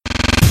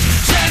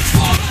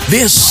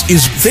This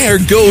is There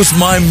Goes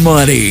My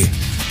Money.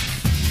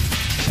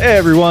 Hey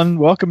everyone,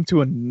 welcome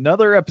to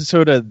another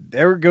episode of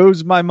There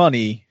Goes My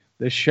Money,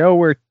 the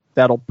show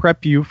that'll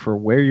prep you for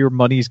where your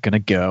money's gonna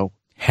go.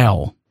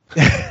 Hell.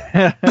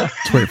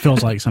 That's what it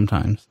feels like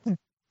sometimes.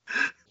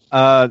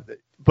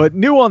 But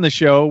new on the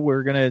show,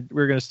 we're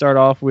gonna start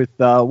off with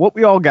what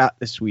we all got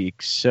this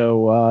week.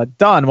 So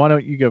Don, why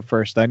don't you go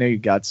first? I know you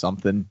got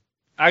something.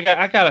 I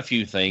got a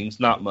few things,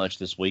 not much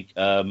this week.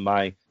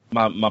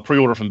 My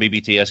pre-order from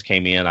BBTS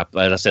came in. As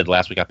I said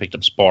last week, I picked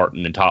up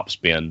Spartan and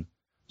Topspin.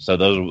 So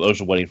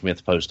those are waiting for me at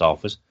the post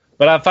office.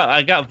 But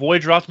I got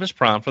Voyager Optimus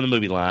Prime from the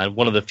movie line,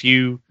 one of the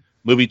few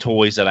movie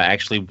toys that I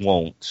actually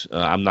want.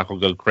 I'm not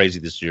going to go crazy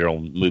this year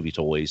on movie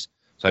toys.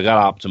 So I got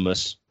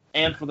Optimus.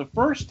 And for the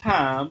first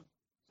time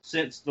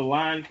since the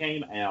line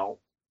came out,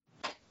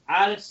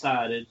 I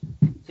decided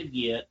to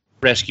get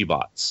Rescue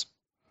Bots.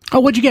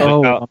 Oh, what'd you get?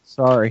 Oh, I'm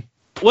sorry.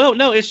 Well,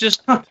 no, it's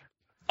just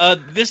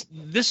this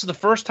is the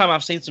first time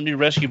I've seen some new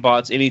Rescue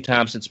Bots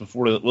anytime since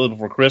before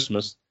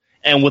Christmas.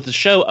 And with the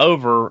show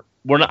over,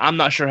 I'm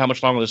not sure how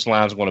much longer this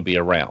line is going to be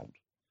around,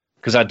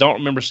 because I don't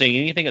remember seeing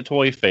anything at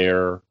Toy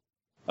Fair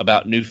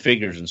about new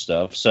figures and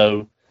stuff.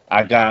 So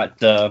I got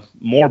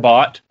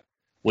Morbot,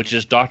 which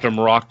is Dr.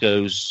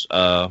 Morocco's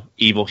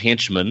evil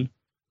henchman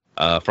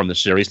from the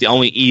series, the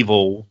only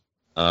evil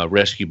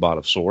rescue bot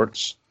of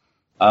sorts.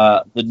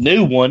 The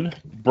new one,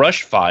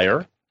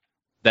 Brushfire,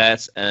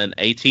 that's an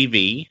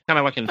ATV, kind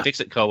of like in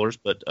Fix-It colors,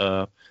 but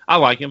I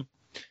like him.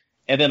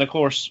 And then, of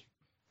course,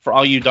 for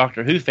all you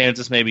Doctor Who fans,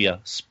 this may be a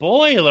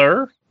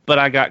spoiler, but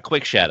I got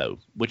Quick Shadow,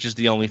 which is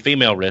the only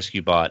female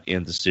rescue bot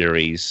in the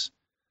series,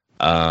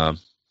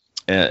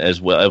 as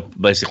well.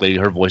 Basically,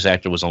 her voice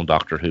actor was on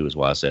Doctor Who, is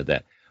why I said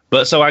that.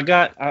 But so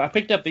I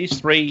picked up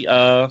these three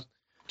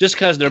just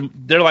because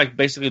they're like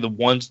basically the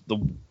ones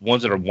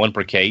that are one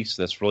per case.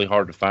 That's really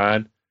hard to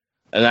find,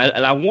 and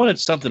I wanted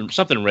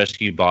something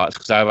rescue bots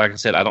because like I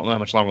said, I don't know how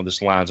much longer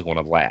this line's going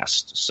to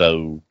last.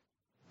 So,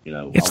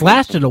 it's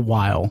lasted a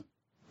while.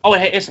 Oh,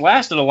 it's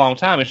lasted a long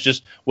time. It's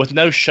just with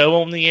no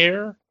show on the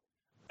air,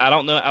 I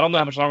don't know how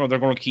much longer they're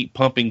going to keep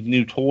pumping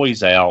new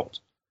toys out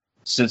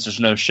since there's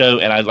no show.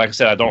 And like I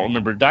said, I don't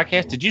remember.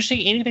 Diecast, did you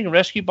see anything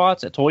Rescue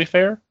Bots at Toy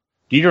Fair?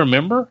 Do you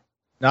remember?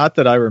 Not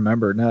that I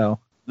remember, no.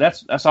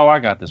 That's all I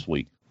got this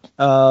week.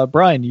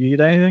 Brian, you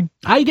get anything?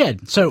 I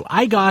did. So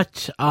I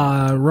got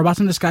Robots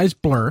in Disguise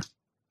Blur.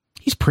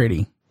 He's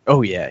pretty.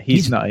 Oh yeah,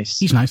 he's nice.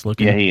 He's nice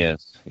looking. Yeah, he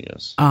is. He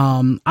is.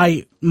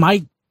 My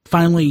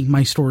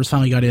stores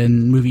finally got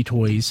in movie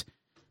toys.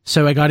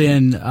 So I got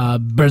in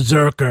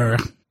Berserker.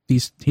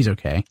 He's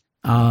okay.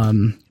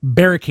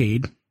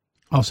 Barricade.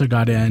 Also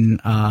got in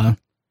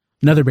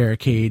another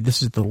Barricade.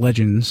 This is the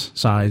Legends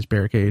size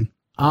Barricade.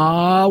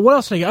 What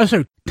else did I get? Oh,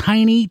 so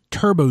Tiny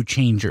Turbo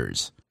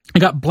Changers. I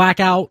got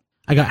Blackout.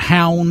 I got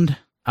Hound.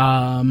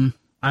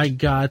 I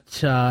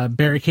got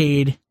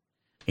Barricade.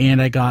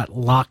 And I got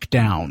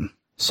Lockdown.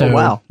 So, oh,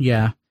 wow.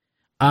 Yeah.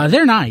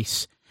 They're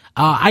nice.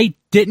 I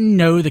didn't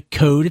know the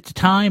code at the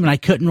time, and I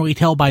couldn't really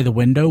tell by the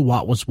window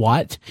what was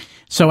what.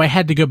 So I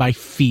had to go by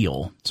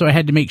feel. So I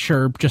had to make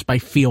sure just by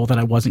feel that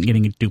I wasn't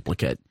getting a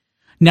duplicate.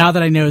 Now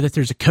that I know that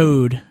there's a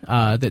code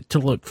that to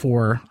look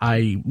for,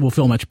 I will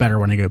feel much better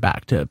when I go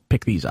back to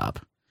pick these up.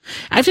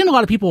 I've seen a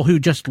lot of people who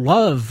just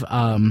love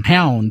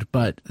Hound,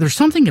 but there's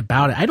something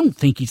about it. I don't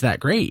think he's that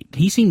great.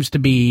 He seems to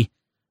be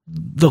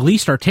the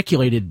least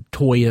articulated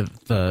toy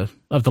of the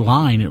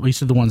line, at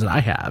least of the ones that I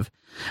have.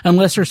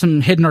 Unless there's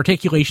some hidden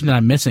articulation that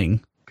I'm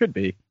missing. Could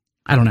be.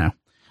 I don't know.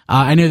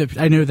 I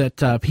know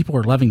that people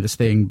are loving this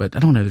thing, but I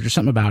don't know. There's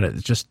something about it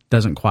that just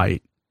doesn't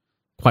quite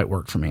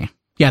work for me.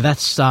 Yeah,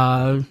 that's is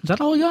that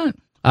all I got?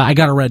 I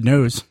got a red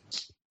nose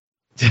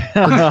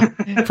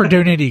for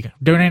donating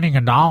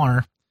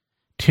 $1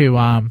 to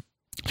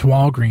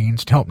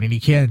Walgreens to help needy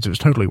kids. It was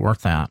totally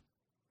worth that.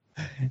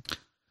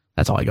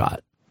 That's all I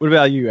got. What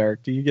about you,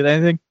 Eric? Do you get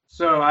anything?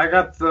 So I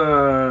got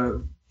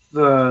the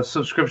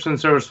subscription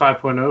service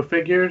 5.0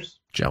 figures,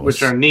 Jealous.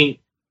 Which are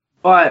neat.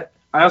 But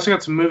I also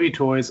got some movie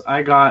toys.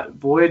 I got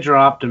Voyager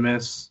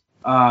Optimus,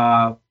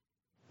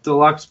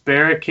 Deluxe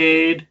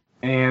Barricade,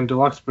 and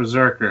Deluxe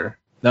Berserker.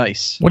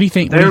 Nice. What do you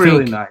think? They're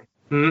really nice.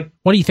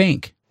 What do you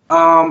think?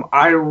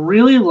 I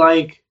really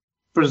like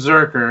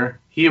Berserker.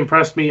 He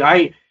impressed me.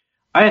 I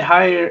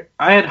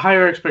had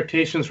higher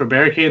expectations for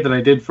Barricade than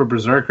I did for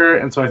Berserker,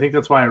 and so I think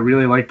that's why I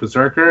really like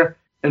Berserker.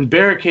 And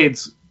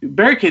Barricade's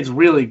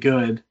really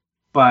good,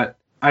 but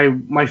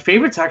my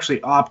favorite's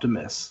actually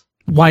Optimus.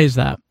 Why is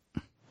that?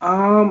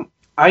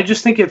 I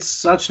just think it's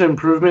such an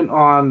improvement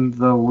on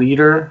the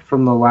leader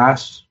from the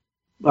last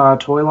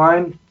toy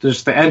line.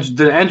 Just the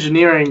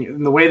engineering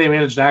and the way they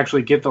managed to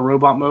actually get the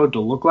robot mode to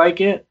look like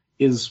it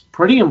is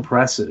pretty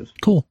impressive.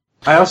 Cool.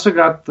 I also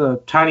got the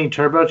Tiny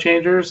Turbo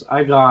Changers.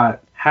 I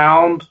got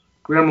Hound,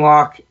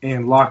 Grimlock,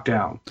 and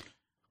Lockdown.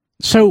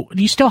 So,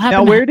 do you still have...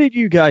 Now, where did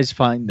you guys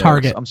find those?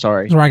 Target. I'm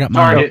sorry. That's where I got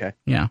mine. Target. Okay.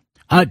 Yeah.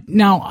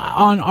 Now,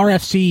 on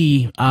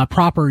RFC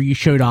proper, you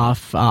showed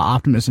off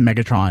Optimus and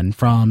Megatron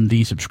from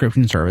the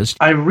subscription service.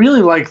 I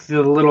really like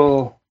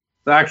the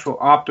actual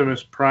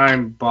Optimus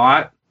Prime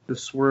bot. the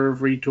Swerve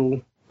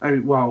retool.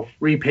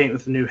 Repaint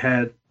with a new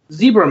head.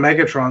 Zebra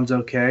Megatron's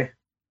okay.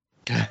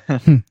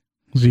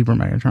 Zebra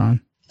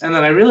Megatron. And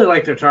then I really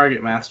like their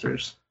Target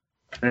Masters.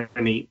 They're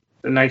neat.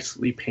 They're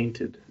nicely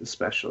painted,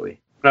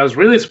 especially. But I was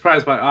really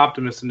surprised by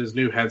Optimus and his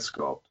new head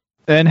sculpt.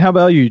 And how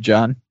about you,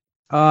 John?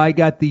 I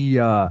got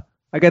the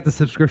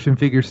subscription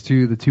figures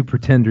to the two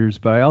Pretenders,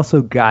 but I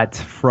also got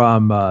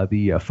from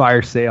the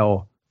fire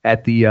sale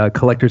at the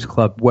Collectors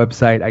Club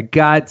website. I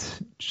got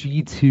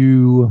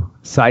G2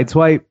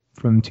 Sideswipe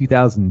from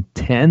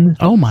 2010.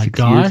 Oh my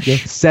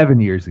gosh. 7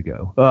 years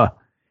ago.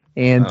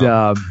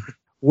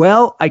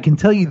 Well, I can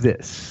tell you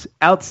this.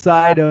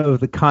 Outside of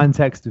the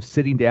context of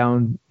sitting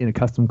down in a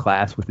custom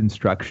class with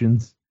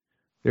instructions,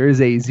 there is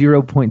a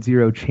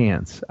 0.0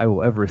 chance I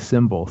will ever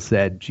assemble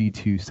said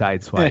G2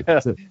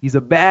 Sideswipe. So he's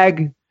a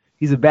bag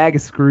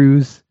of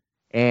screws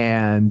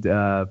and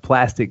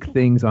plastic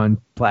things on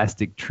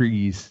plastic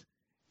trees.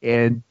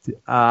 And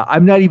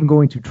I'm not even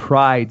going to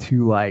try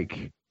to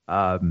like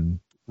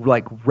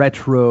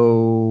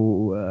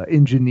retro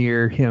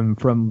engineer him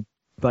from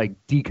like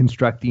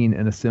deconstructing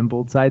an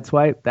assembled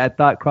Sideswipe. That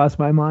thought crossed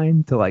my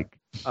mind to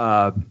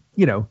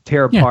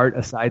tear apart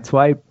a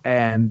Sideswipe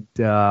and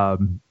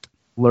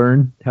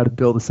learn how to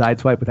build a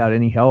Sideswipe without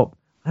any help.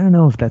 I don't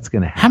know if that's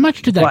going to happen. How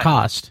much did that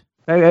cost?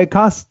 It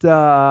cost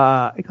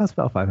about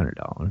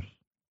 $500.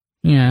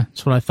 Yeah,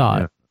 that's what I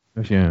thought.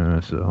 Yeah,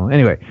 so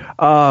anyway,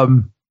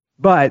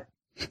 but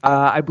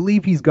I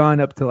believe he's gone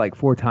up to like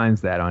 4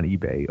 times that on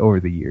eBay over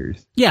the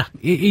years. Yeah,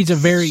 he's a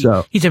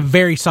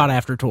very sought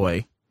after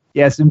toy.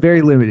 Yes, and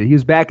very limited. He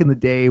was back in the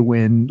day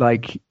when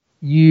like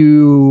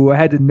you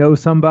had to know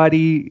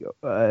somebody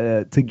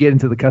to get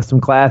into the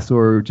custom class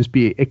or just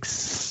be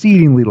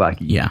exceedingly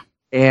lucky. Yeah.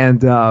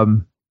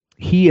 And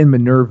he and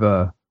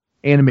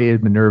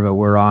Animated Minerva,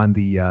 were on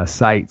the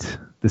site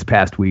this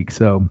past week.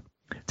 So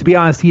to be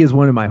honest, he is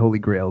one of my holy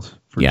grails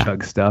for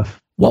Chug stuff.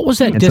 What was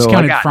that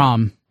discounted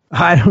from?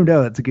 I don't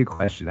know. That's a good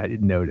question. I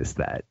didn't notice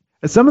that.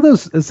 Some of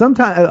those,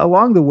 sometimes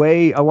along the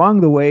way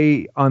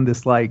on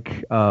this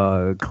like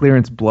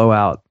clearance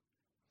blowout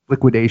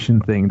liquidation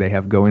thing they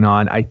have going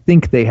on, I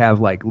think they have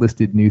like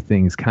listed new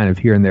things kind of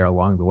here and there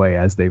along the way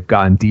as they've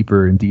gone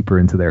deeper and deeper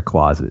into their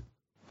closet.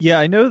 Yeah,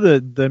 I know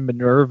the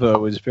Minerva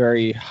was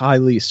very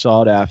highly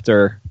sought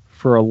after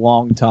for a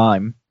long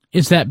time.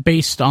 Is that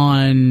based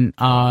on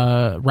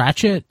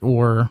Ratchet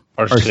or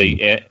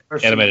RC?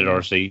 Animated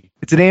RC.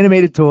 It's an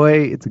animated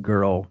toy. It's a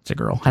girl. It's a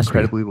girl. It's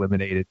incredibly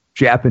limited.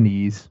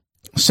 Japanese.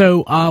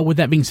 So, with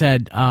that being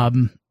said,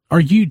 do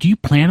you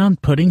plan on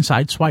putting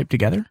Sideswipe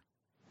together?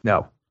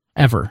 No.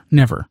 Ever?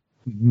 Never?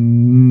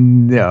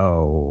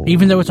 No.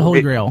 Even though it's a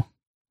holy grail?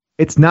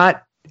 It's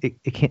not.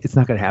 It's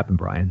not going to happen,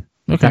 Brian.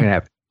 Okay. It's not going to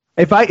happen.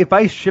 If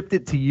I shipped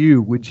it to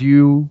you, would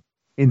you,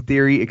 in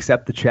theory,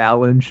 accept the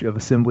challenge of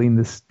assembling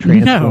this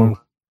transform? No.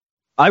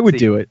 I would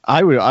do it.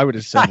 I would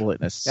assemble it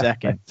in a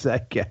second.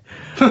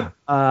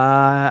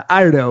 I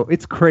don't know.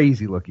 It's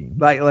crazy looking.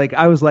 Like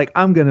I was like,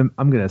 I'm gonna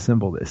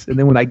assemble this, and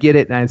then when I get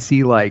it and I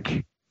see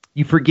like,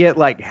 you forget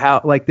like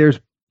how like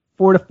there's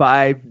 4 to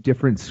 5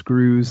 different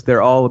screws.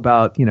 They're all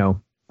about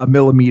a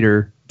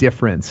millimeter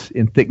difference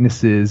in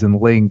thicknesses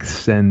and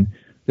lengths, and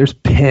there's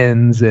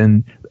pins,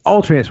 and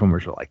all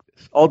Transformers are like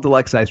this. All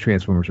deluxe size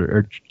Transformers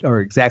are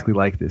exactly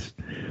like this,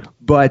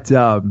 but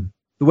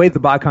the way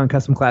the BotCon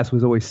custom class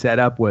was always set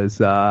up was,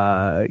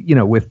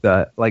 with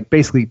like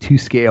basically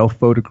 2-scale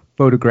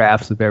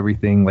photographs of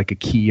everything, like a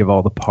key of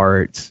all the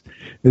parts.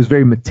 It was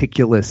very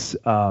meticulous,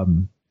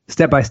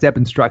 step-by-step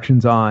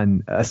instructions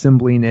on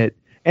assembling it.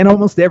 And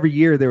almost every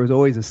year there was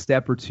always a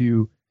step or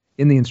two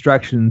in the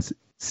instructions.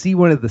 See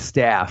one of the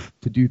staff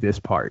to do this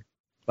part,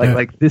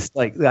 like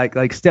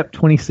step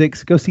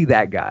 26. Go see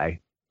that guy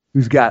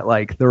who's got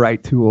like the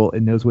right tool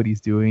and knows what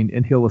he's doing,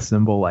 and he'll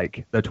assemble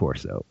like the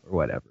torso or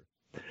whatever.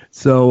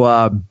 So,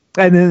 and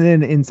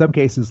then in some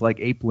cases, like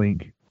Ape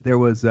Link, there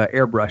was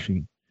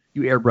airbrushing.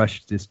 You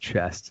airbrushed his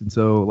chest. And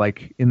so,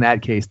 like, in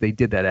that case, they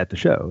did that at the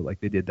show.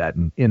 Like, they did that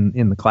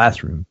in the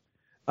classroom.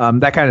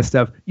 That kind of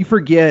stuff. You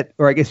forget,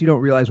 or I guess you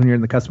don't realize when you're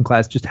in the custom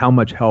class, just how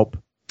much help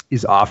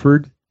is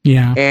offered.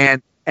 Yeah.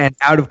 And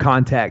out of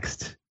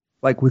context,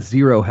 like with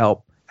zero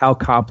help, how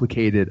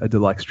complicated a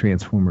deluxe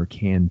Transformer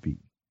can be.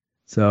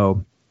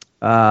 So,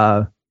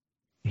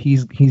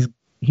 he's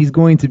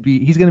going to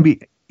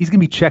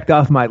be checked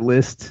off my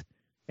list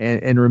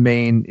and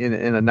remain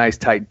in a nice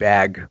tight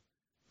bag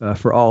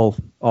for all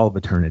of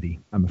eternity,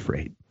 I'm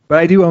afraid. But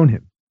I do own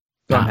him,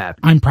 so I'm happy.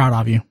 I'm proud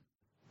of you.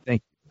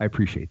 Thank you. I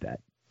appreciate that.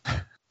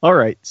 All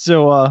right,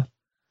 so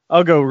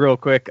I'll go real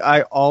quick.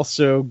 I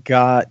also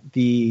got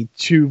the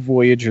 2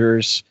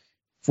 Voyagers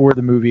for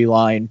the movie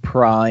line,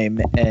 Prime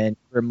and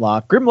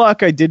Grimlock.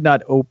 Grimlock I did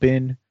not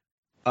open.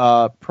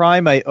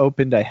 Prime I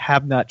opened. I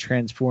have not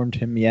transformed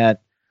him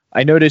yet.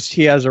 I noticed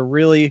he has a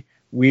really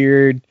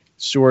weird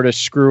sort of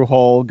screw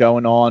hole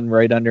going on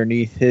right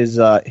underneath his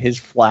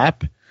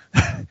flap,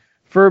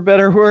 for a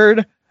better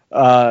word.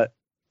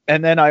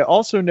 And then I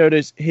also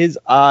noticed his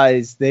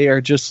eyes, they are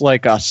just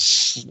like a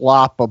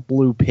slop of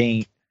blue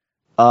paint.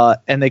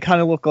 and they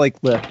kind of look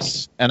like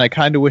lips, and I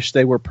kind of wish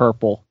they were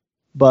purple.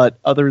 But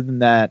other than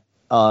that,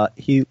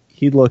 he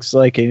looks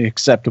like an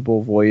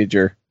acceptable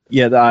Voyager.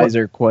 Yeah, the eyes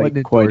are quite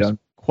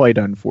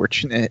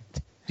unfortunate.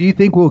 Do you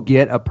think we'll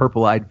get a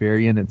purple-eyed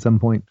variant at some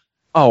point?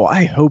 Oh,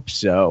 I hope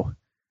so.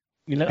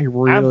 You know, I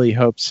really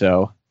hope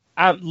so.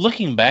 I'm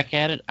looking back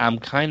at it. I'm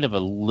kind of a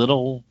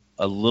little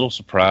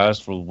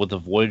surprised with the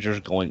Voyagers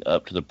going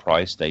up to the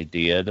price they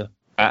did.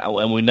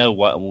 And we know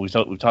what we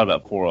talked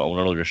about before on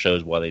earlier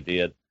shows why they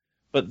did,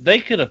 but they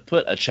could have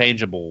put a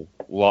changeable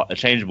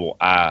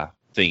eye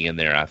thing in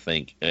there. I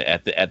think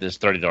at this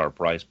 $30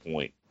 price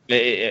point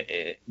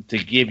to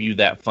give you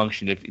that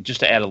function, just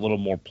to add a little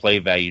more play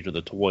value to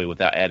the toy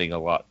without adding a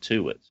lot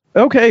to it.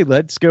 Okay,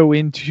 let's go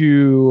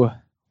into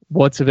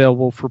what's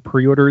available for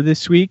pre-order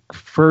this week.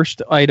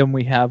 First item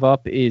we have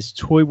up is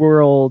Toy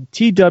World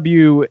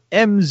TW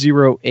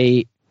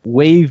M08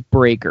 Wave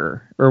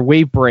Breaker, or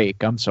Wave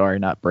Break. I'm sorry,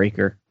 not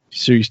Breaker.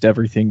 So used to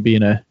everything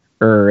being a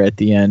at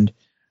the end.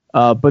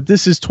 But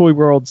this is Toy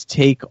World's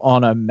take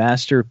on a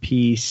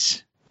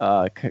masterpiece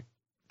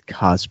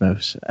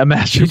Cosmos, a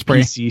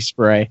masterpiece sea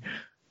spray.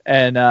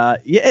 And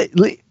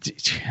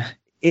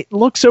it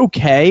looks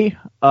okay.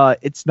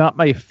 It's not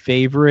my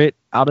favorite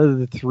out of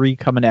the three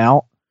coming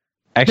out.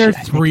 Actually,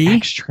 There's three?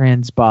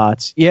 X-Trans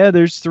bots. Yeah,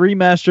 there's three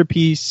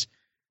masterpiece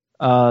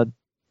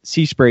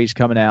sea sprays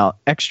coming out.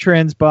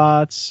 X-Trans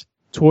bots,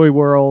 Toy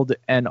World,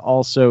 and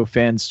also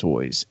Fans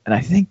Toys. And I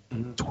think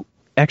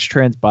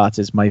X-Trans bots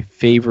is my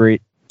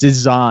favorite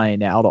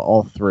design out of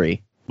all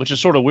three. Which is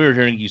sort of weird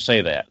hearing you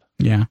say that.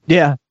 Yeah.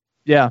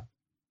 Yeah.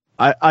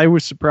 I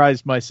was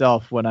surprised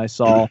myself when I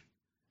saw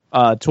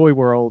Toy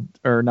World,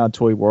 or not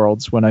Toy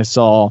Worlds, when I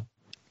saw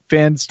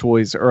Fans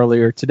Toys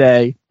earlier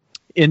today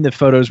in the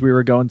photos we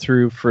were going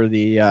through for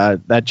the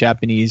that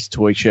Japanese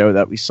toy show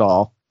that we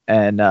saw.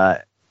 And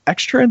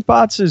X-Trans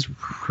bots is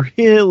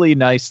really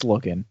nice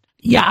looking.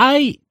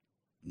 Yeah,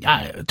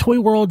 Toy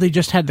World, they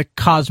just had the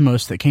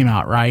Cosmos that came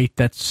out, right?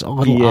 That's a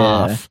little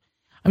off.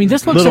 I mean,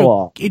 this looks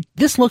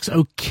this looks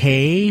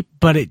okay,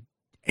 but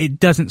it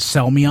doesn't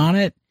sell me on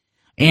it.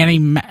 And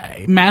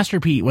a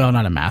masterpiece, well,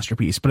 not a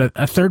masterpiece, but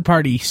a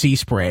third-party sea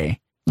spray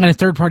and a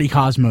third-party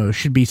Cosmos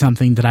should be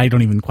something that I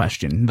don't even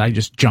question. I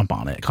just jump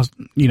on it because,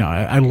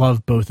 I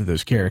love both of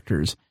those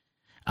characters.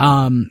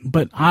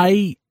 But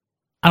I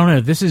don't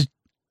know. This is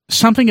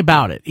something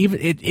about it. Even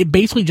it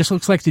basically just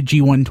looks like the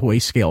G1 toy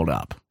scaled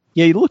up.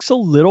 Yeah, he looks a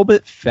little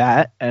bit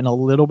fat and a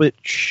little bit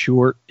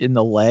short in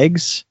the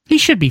legs. He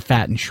should be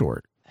fat and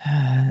short.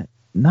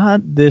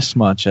 Not this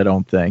much, I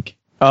don't think.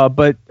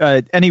 But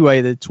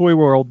anyway, the Toy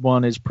World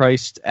one is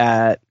priced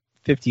at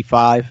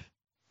 $55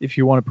 if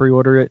you want to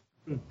pre-order it.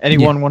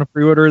 Anyone want to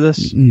pre-order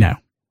this? No.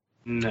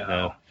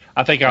 No.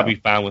 I think I'll be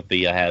fine with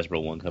the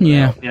Hasbro one coming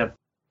out. Yep.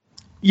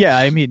 Yeah,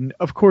 I mean,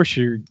 of course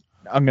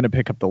I'm going to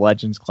pick up the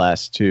Legends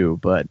class too,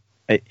 but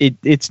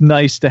it's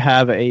nice to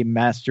have a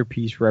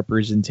masterpiece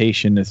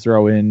representation to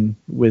throw in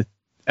with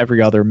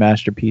every other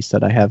masterpiece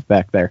that I have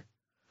back there.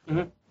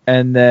 Mm-hmm.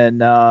 And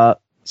then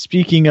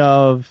speaking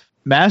of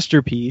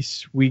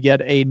masterpiece, we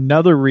get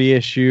another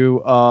reissue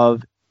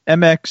of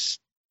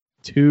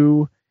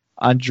MX2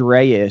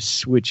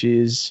 Andreas,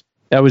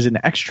 that was an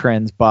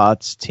X-Trans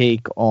bot's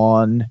take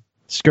on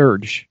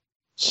Scourge.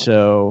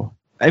 So,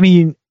 I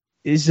mean,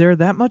 is there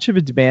that much of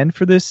a demand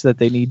for this that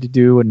they need to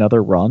do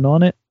another run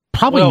on it?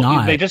 Probably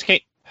not. They just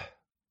can't.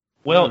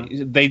 Well,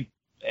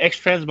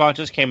 X-Transbot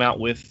just came out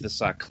with the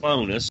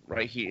Cyclonus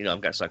right here.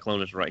 I've got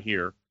Cyclonus right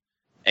here,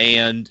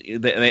 and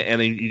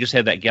you just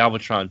had that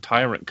Galvatron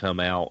Tyrant come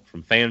out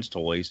from Fans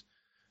Toys.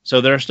 So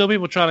there are still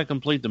people trying to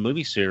complete the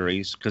movie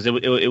series because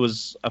it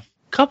was a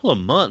couple of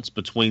months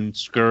between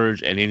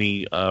Scourge and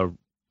any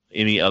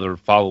other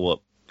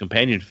follow-up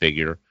companion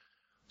figure.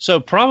 So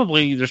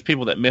probably there's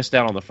people that missed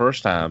out on the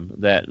first time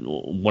that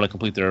want to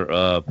complete their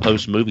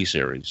post-movie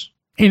series.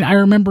 And I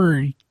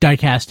remember,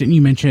 Diecast, didn't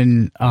you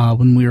mention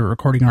when we were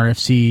recording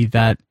RFC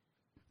that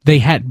they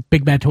had,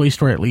 Big Bad Toy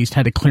Store at least,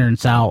 had to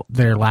clearance out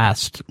their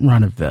last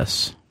run of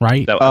this,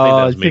 right? I think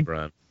that was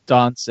mid-run.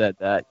 Don said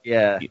that,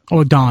 yeah.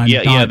 Oh, Don.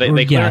 Yeah, they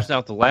clearanced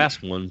out the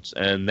last ones,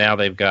 and now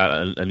they've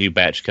got a new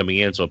batch coming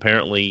in. So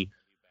apparently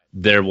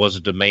there was a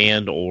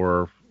demand,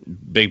 or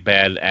Big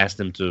Bad asked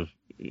them to,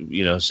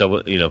 sell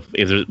it.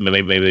 If there's,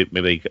 maybe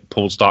they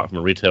pulled stock from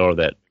a retailer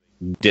that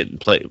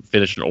didn't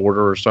finish an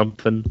order or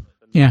something.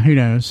 Yeah, who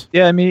knows?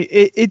 Yeah, I mean,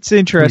 it's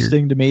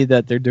interesting to me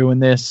that they're doing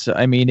this.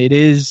 I mean, it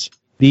is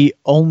the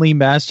only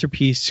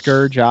Masterpiece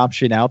Scourge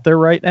option out there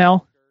right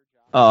now.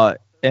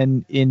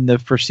 And in the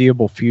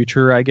foreseeable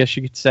future, I guess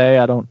you could say.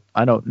 I don't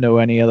know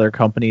any other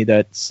company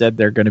that said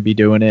they're going to be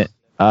doing it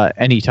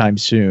anytime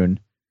soon.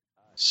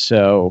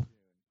 So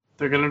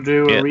they're going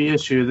to do a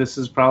reissue. This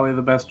is probably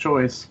the best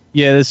choice.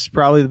 Yeah, this is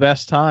probably the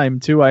best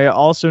time too. I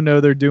also know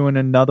they're doing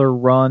another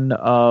run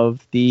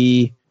of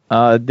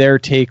their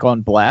take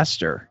on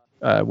Blaster,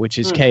 which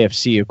is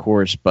KFC, of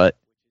course, but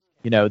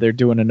they're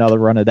doing another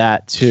run of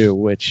that too,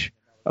 which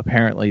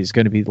apparently is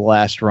going to be the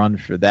last run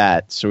for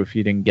that. So if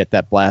you didn't get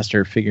that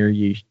Blaster figure,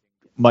 you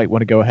might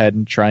want to go ahead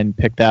and try and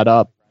pick that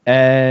up.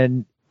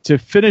 And to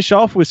finish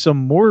off with some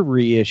more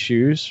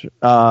reissues,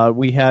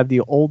 we have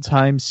the old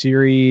time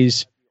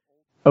series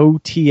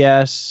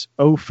OTS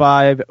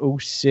 05,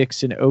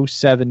 06, and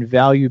 07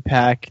 value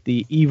pack,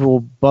 the Evil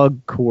Bug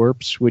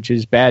Corps, which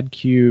is Bad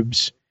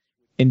Cube's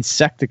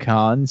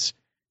Insecticons.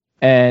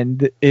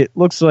 And it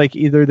looks like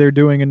either they're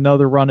doing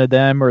another run of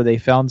them or they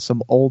found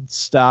some old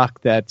stock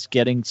that's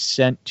getting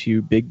sent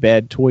to Big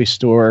Bad Toy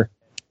Store.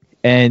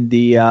 And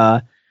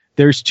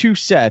there's two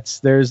sets.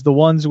 There's the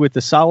ones with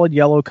the solid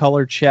yellow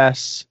color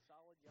chests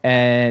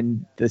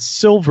and the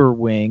silver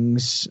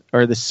wings,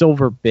 or the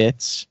silver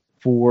bits,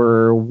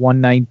 for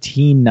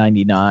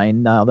 $119.99.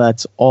 Now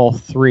that's all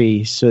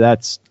three, so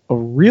that's a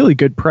really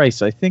good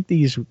price. I think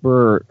these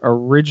were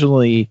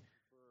originally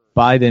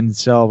by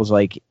themselves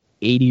like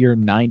 $80 or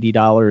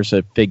 $90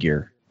 a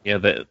figure. Yeah,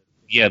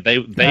 they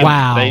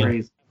Wow.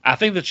 I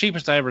think the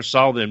cheapest I ever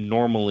saw them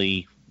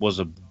normally was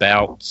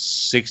about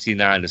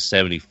 69 to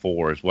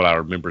 74 is what I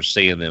remember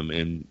seeing them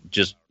in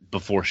just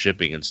before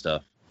shipping and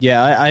stuff.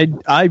 Yeah,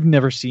 I've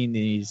never seen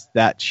these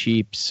that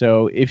cheap.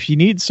 So if you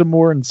need some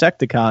more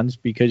Insecticons,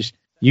 because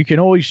you can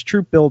always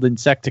troop build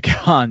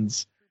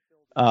Insecticons,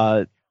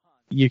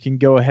 you can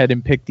go ahead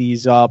and pick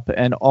these up.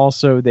 And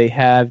also they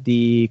have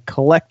the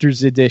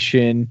collector's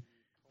edition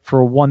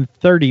for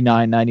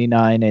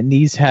 $139.99, and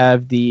these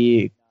have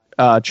the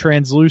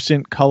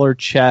translucent color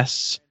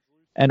chests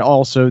and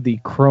also the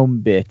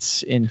chrome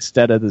bits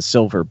instead of the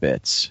silver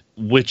bits.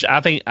 Which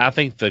I think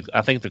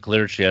the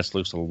clear chest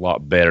looks a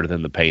lot better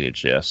than the painted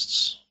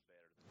chests.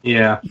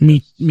 Yeah.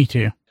 Me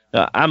too.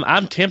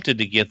 I'm tempted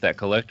to get that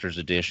collector's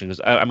edition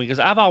because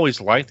I've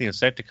always liked the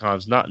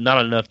Insecticons,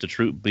 not enough to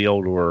troop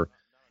build or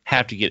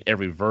have to get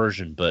every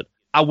version, but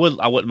I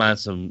wouldn't mind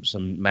some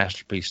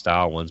Masterpiece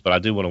style ones, but I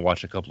do want to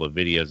watch a couple of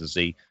videos and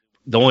see.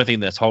 The only thing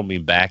that's holding me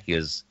back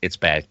is it's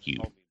Bad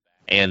Cube,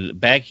 and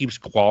Bad Cube's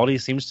quality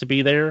seems to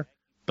be there,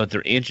 but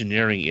their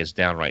engineering is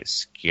downright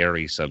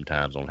scary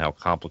sometimes on how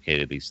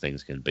complicated these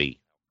things can be.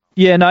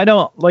 Yeah, and I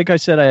don't, like I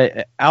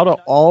said, out of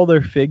all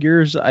their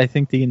figures, I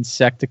think the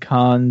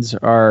Insecticons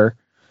are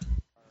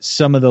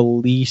some of the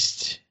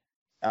least,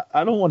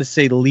 I don't want to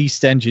say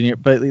least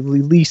engineered, but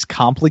least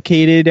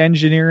complicated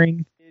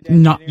engineering.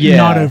 Not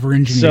over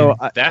engineered. So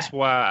That's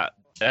why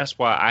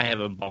I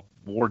haven't bought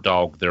War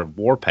Dog, their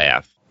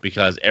Warpath,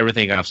 because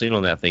everything I've seen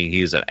on that thing,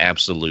 he is an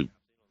absolute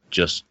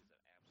just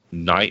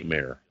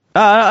nightmare.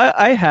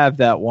 I have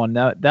that one.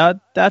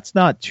 That's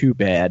not too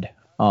bad.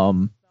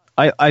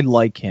 I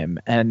like him,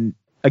 and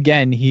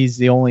again, he's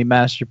the only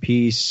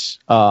Masterpiece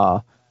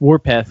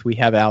Warpath we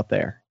have out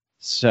there.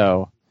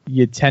 So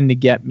you tend to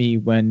get me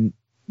when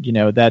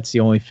that's the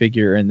only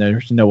figure, and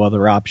there's no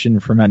other option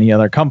from any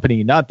other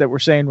company. Not that we're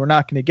saying we're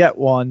not going to get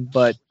one,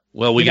 but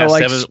well, we got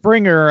like 7.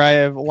 Springer, I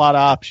have a lot of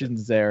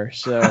options there.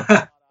 So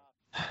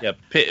Yeah,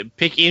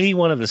 pick any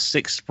one of the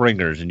 6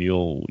 Springers, and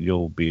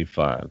you'll be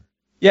fine.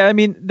 yeah, I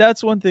mean,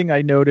 that's one thing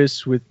I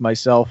notice with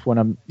myself when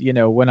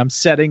I'm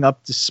setting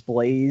up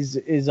displays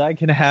is I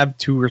can have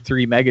 2 or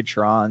 3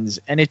 Megatrons,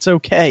 and it's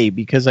okay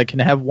because I can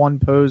have one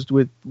posed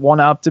with one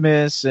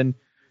Optimus and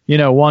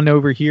one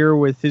over here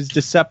with his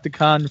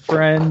Decepticon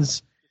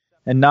friends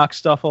and knock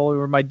stuff all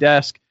over my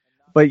desk.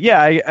 But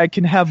yeah, I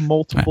can have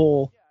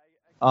multiple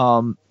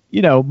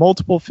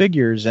multiple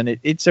figures, and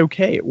it's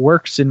okay. It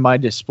works in my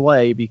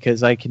display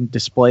because I can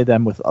display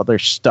them with other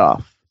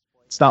stuff.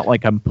 It's not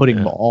like I'm putting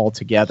them all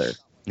together.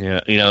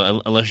 Yeah,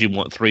 unless you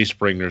want 3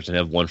 Springers and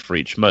have one for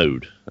each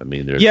mode. I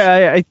mean, there's...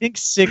 Yeah, I think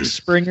 6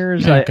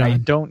 Springers. Oh, I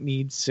God. don't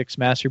need 6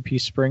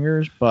 Masterpiece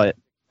Springers, but...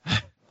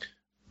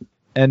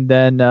 And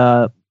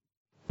then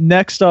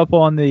next up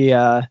on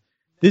the...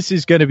 this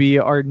is going to be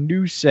our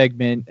new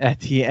segment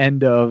at the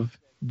end of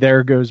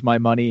There Goes My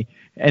Money,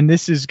 and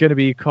this is going to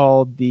be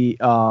called the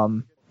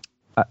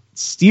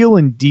Steal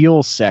and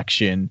Deal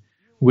section,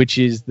 which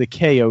is the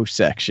KO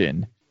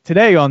section.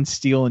 Today on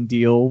Steal and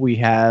Deal, we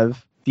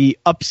have the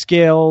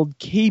upscaled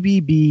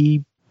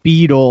KBB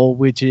Beetle,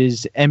 which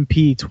is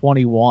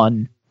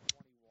MP21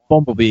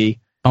 Bumblebee.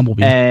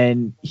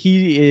 And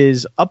he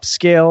is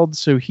upscaled,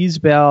 so he's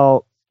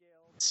about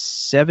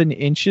 7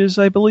 inches,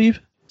 I believe.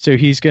 So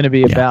he's going to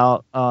be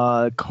about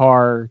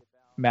car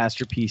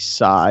Masterpiece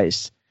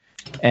size.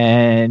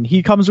 And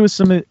he comes with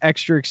some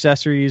extra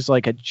accessories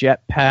like a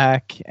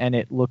jetpack, and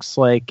it looks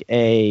like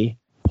a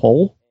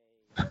pole,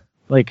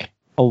 like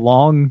a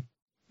long,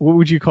 what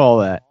would you call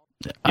that?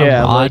 A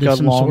rod like of a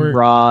some long sort?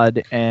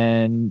 rod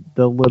and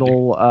the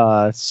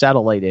little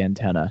satellite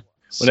antenna.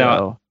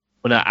 So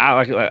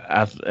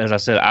as I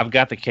said, I've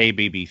got the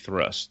KBB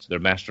thrust, their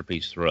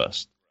Masterpiece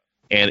thrust,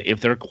 and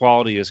if their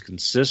quality is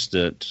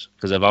consistent,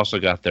 because I've also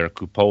got their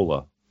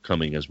cupola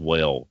coming as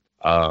well.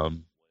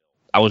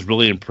 I was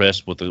really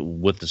impressed with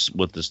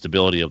the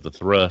stability of the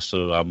thrust,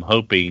 so I'm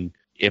hoping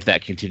if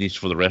that continues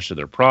for the rest of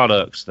their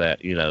products, that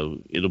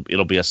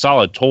it'll be a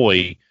solid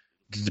toy.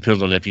 It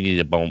depends on if you need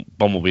a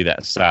Bumblebee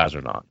that size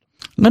or not.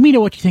 Let me know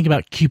what you think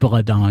about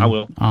Cupola, Don. I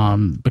will.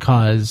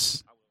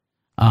 Because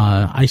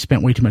I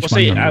spent way too much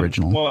money on the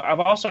original. Well, I've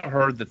also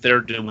heard that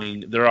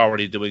they're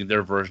already doing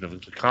their version of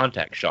the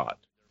contact shot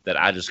that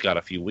I just got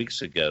a few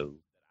weeks ago.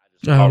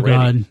 Oh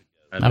already.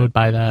 God, I would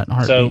buy that. in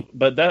a So, heartbeat.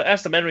 but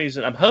that's the main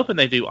reason. I'm hoping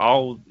they do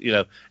all.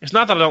 It's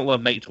not that I don't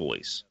love Make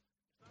Toys,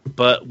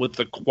 but with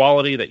the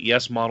quality that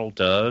Yes Model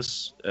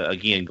does,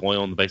 again, going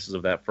on the basis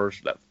of that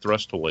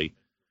thrust toy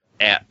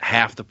at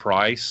half the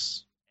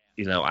price,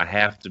 I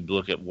have to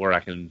look at where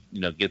I can,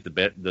 get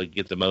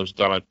the most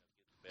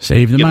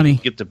Save the money.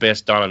 get the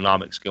best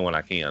Dononomics going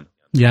I can.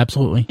 Yeah,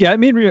 absolutely. Yeah, I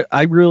mean,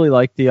 I really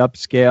like the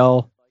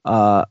upscale.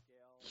 I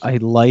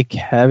like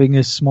having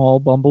a small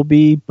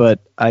Bumblebee, but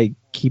I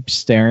keep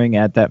staring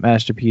at that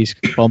Masterpiece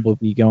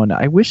Bumblebee going,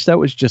 I wish that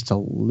was just a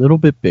little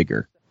bit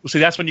bigger. Well, see,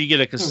 that's when you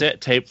get a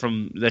cassette tape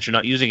that you're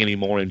not using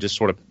anymore, and just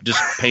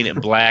paint it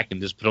black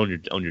and just put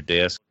it on your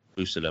desk,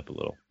 boost it up a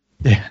little.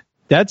 Yeah,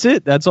 that's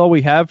it. That's all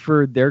we have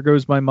for There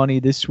Goes My Money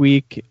this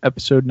week,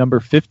 episode number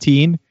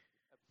 15.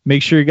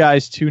 Make sure you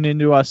guys tune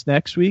into us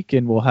next week,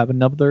 and we'll have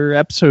another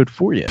episode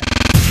for you.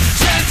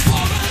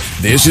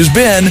 This has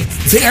been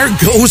There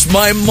Goes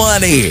My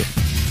Money.